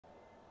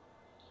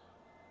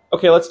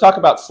Okay, let's talk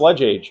about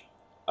sludge age.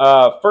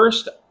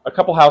 First, a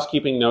couple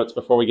housekeeping notes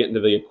before we get into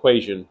the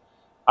equation.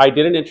 I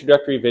did an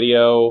introductory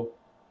video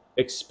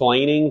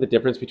explaining the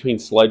difference between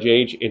sludge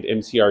age and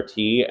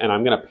MCRT, and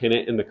I'm going to pin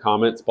it in the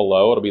comments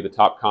below. It'll be the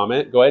top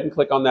comment. Go ahead and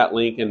click on that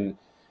link, and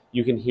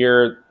you can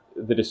hear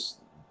the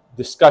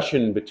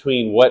discussion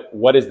between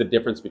what is the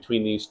difference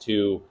between these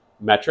two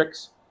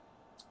metrics.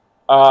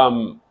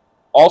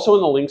 Also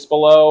in the links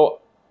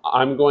below,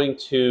 I'm going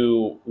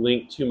to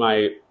link to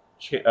my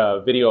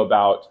video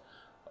about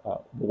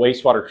the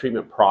wastewater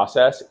treatment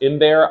process. In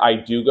there, I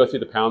do go through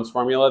the pounds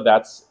formula.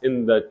 That's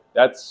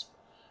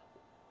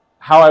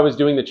how I was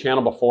doing the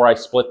channel before I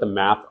split the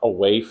math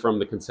away from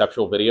the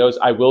conceptual videos.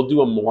 I will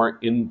do a more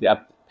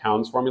in-depth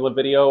pounds formula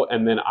video,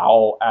 and then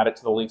I'll add it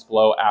to the links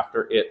below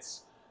after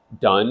it's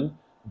done.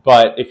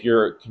 But if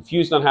you're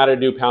confused on how to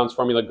do pounds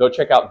formula, go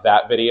check out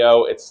that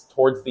video. It's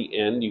towards the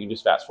end. You can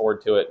just fast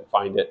forward to it and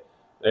find it.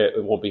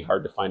 It won't be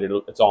hard to find it.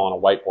 It's all on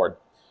a whiteboard.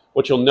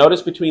 What you'll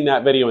notice between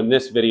that video and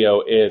this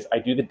video is I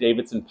do the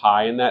Davidson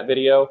pi in that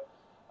video.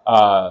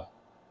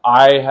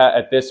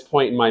 At this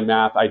point in my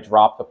math, I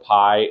drop the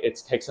pi.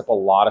 It takes up a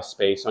lot of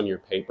space on your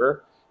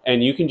paper,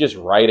 and you can just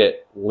write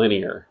it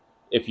linear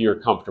if you're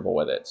comfortable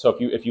with it. So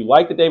if you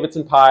like the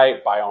Davidson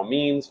pi, by all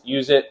means,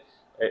 use it.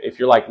 If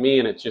you're like me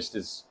and it's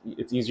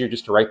easier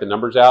just to write the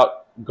numbers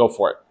out, go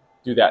for it.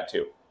 Do that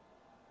too.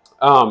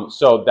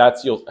 So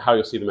that's how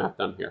you'll see the math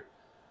done here.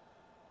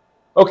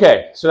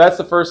 Okay, so that's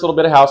the first little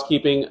bit of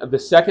housekeeping. The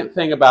second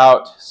thing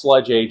about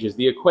sludge age is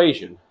the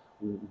equation.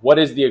 What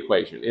is the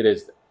equation? It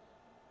is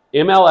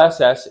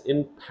MLSS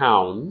in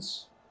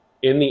pounds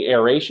in the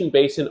aeration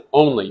basin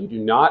only. You do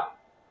not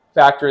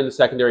factor in the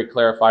secondary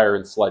clarifier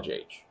in sludge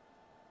age.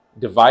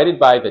 Divided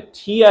by the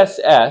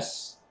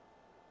TSS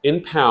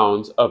in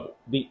pounds of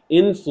the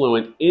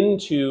influent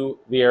into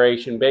the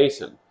aeration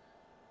basin.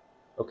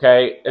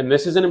 Okay, and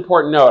this is an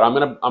important note. I'm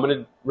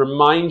gonna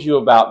remind you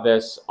about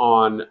this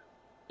on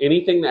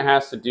anything that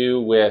has to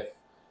do with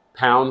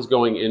pounds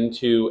going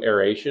into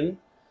aeration.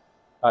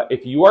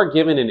 If you are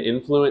given an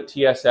influent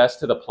TSS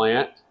to the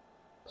plant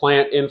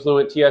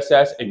influent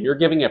TSS, and you're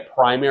giving a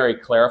primary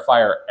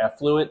clarifier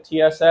effluent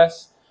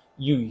TSS,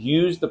 you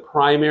use the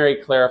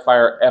primary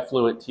clarifier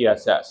effluent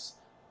TSS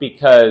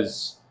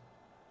because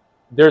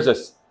there's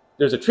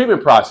a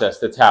treatment process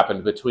that's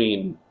happened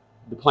between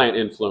the plant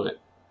influent.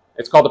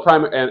 It's called the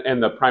primary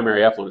and the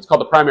primary effluent. It's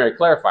called the primary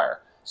clarifier.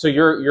 So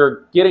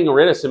you're getting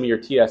rid of some of your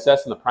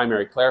TSS in the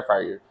primary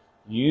clarifier.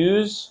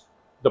 Use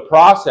the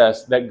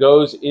process that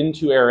goes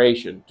into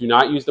aeration. Do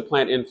not use the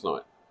plant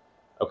influent.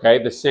 Okay,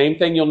 the same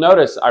thing you'll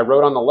notice, I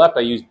wrote on the left,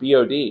 I used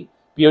BOD.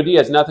 BOD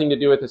has nothing to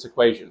do with this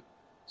equation.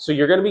 So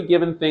you're going to be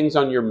given things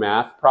on your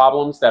math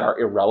problems that are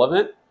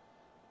irrelevant.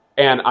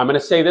 And I'm going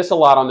to say this a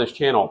lot on this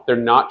channel. They're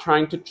not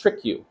trying to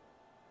trick you.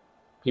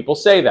 People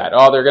say that.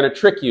 Oh, they're going to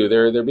trick you.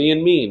 They're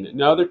being mean.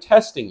 No, they're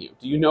testing you.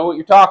 Do you know what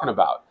you're talking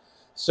about?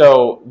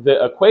 So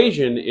the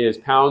equation is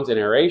pounds in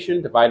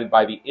aeration divided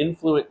by the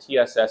influent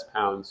TSS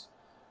pounds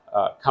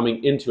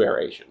coming into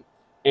aeration.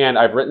 And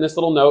I've written this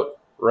little note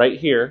right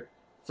here.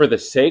 For the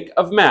sake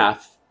of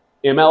math,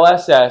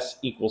 MLSS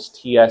equals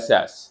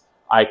TSS.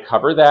 I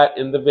cover that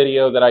in the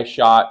video that I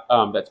shot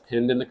that's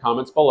pinned in the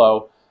comments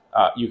below.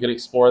 You can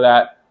explore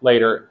that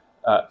later.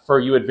 For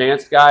you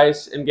advanced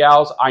guys and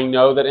gals, I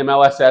know that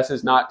MLSS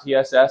is not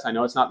TSS. I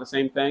know it's not the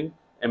same thing.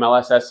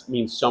 MLSS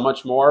means so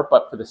much more,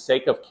 but for the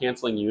sake of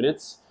canceling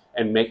units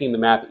and making the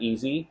math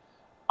easy,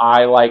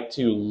 I like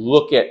to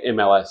look at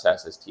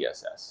MLSS as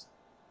TSS.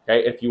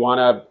 Okay, if you want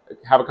to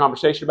have a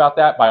conversation about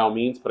that, by all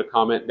means, put a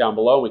comment down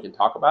below and we can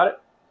talk about it.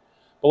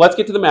 But let's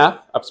get to the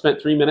math. I've spent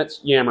 3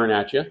 minutes yammering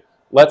at you.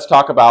 Let's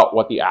talk about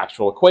what the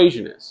actual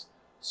equation is.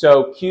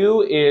 So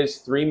Q is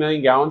 3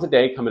 million gallons a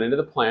day coming into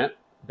the plant.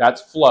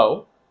 That's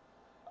flow.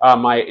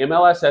 My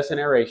MLSS in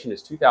aeration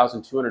is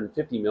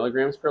 2,250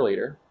 milligrams per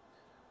liter.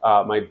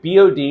 My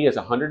BOD is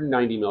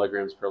 190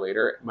 milligrams per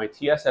liter. My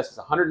TSS is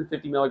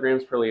 150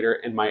 milligrams per liter,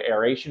 and my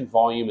aeration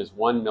volume is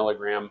 1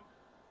 million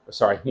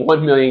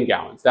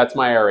gallons. That's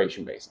my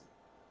aeration basin.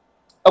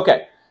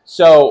 Okay,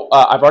 so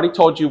I've already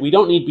told you we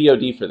don't need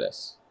BOD for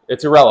this.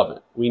 It's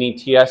irrelevant. We need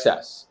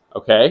TSS,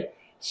 okay?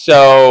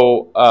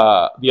 So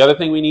the other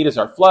thing we need is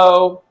our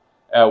flow,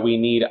 we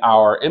need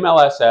our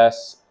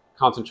MLSS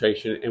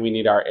concentration, and we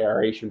need our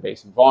aeration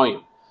basin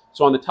volume.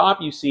 So on the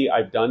top you see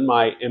I've done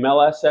my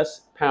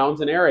MLSS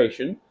pounds in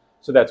aeration,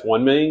 so that's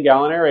 1 million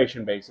gallon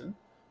aeration basin,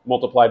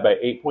 multiplied by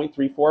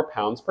 8.34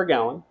 pounds per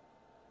gallon,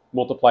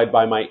 multiplied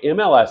by my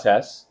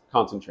MLSS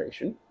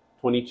concentration,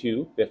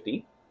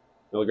 2250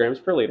 milligrams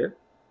per liter,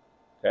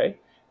 okay?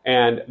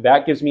 And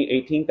that gives me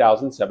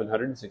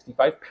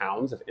 18,765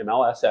 pounds of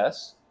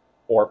MLSS,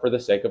 or for the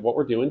sake of what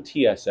we're doing,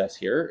 TSS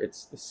here.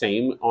 It's the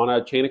same on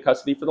a chain of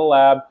custody for the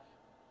lab.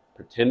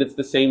 Pretend it's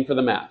the same for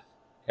the math,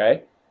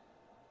 okay?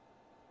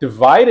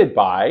 Divided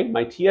by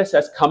my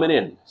TSS coming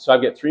in. So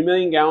I've got 3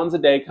 million gallons a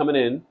day coming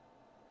in,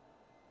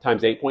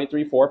 times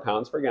 8.34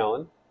 pounds per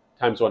gallon,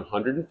 times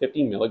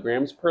 150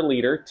 milligrams per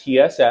liter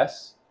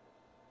TSS,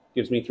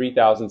 gives me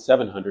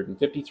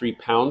 3,753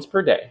 pounds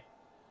per day.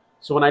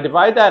 So when I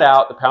divide that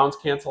out, the pounds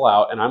cancel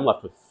out, and I'm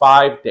left with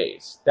 5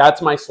 days.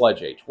 That's my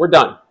sludge age. We're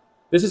done.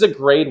 This is a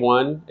grade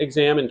 1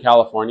 exam in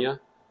California.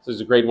 This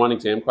is a grade 1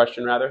 exam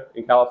question, rather,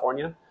 in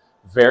California.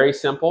 Very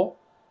simple.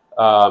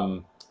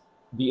 The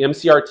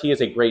MCRT is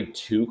a grade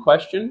 2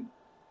 question.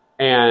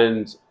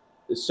 And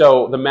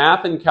so the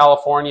math in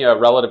California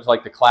relative to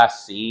like the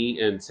Class C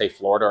in, say,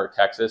 Florida or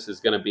Texas is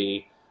going to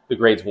be the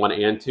grades 1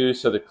 and 2.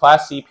 So the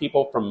Class C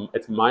people,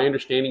 it's my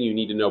understanding, you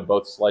need to know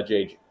both sludge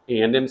age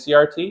and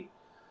MCRT.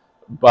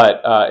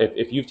 But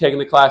if you've taken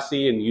the Class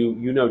C and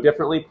you know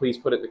differently, please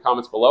put it in the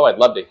comments below. I'd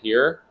love to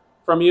hear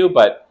from you.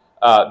 But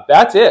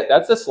that's it.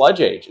 That's the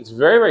sludge age. It's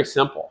very, very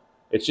simple.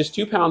 It's just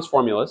 2 pounds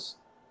formulas.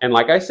 And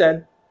like I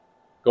said,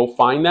 go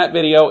find that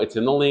video. It's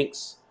in the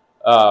links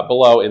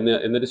below in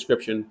the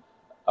description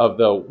of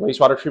the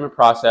wastewater treatment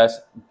process.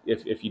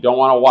 If you don't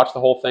want to watch the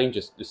whole thing,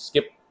 just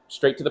skip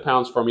straight to the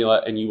pounds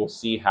formula and you will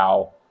see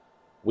how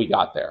we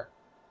got there.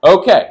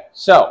 Okay,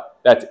 so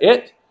that's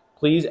it.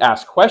 Please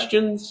ask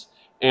questions.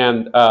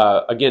 And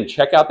again,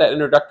 check out that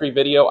introductory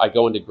video. I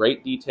go into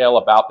great detail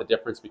about the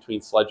difference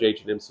between sludge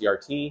age and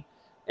MCRT.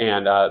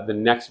 And the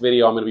next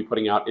video I'm going to be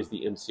putting out is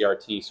the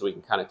MCRT, so we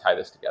can kind of tie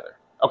this together.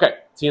 Okay,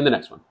 see you in the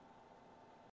next one.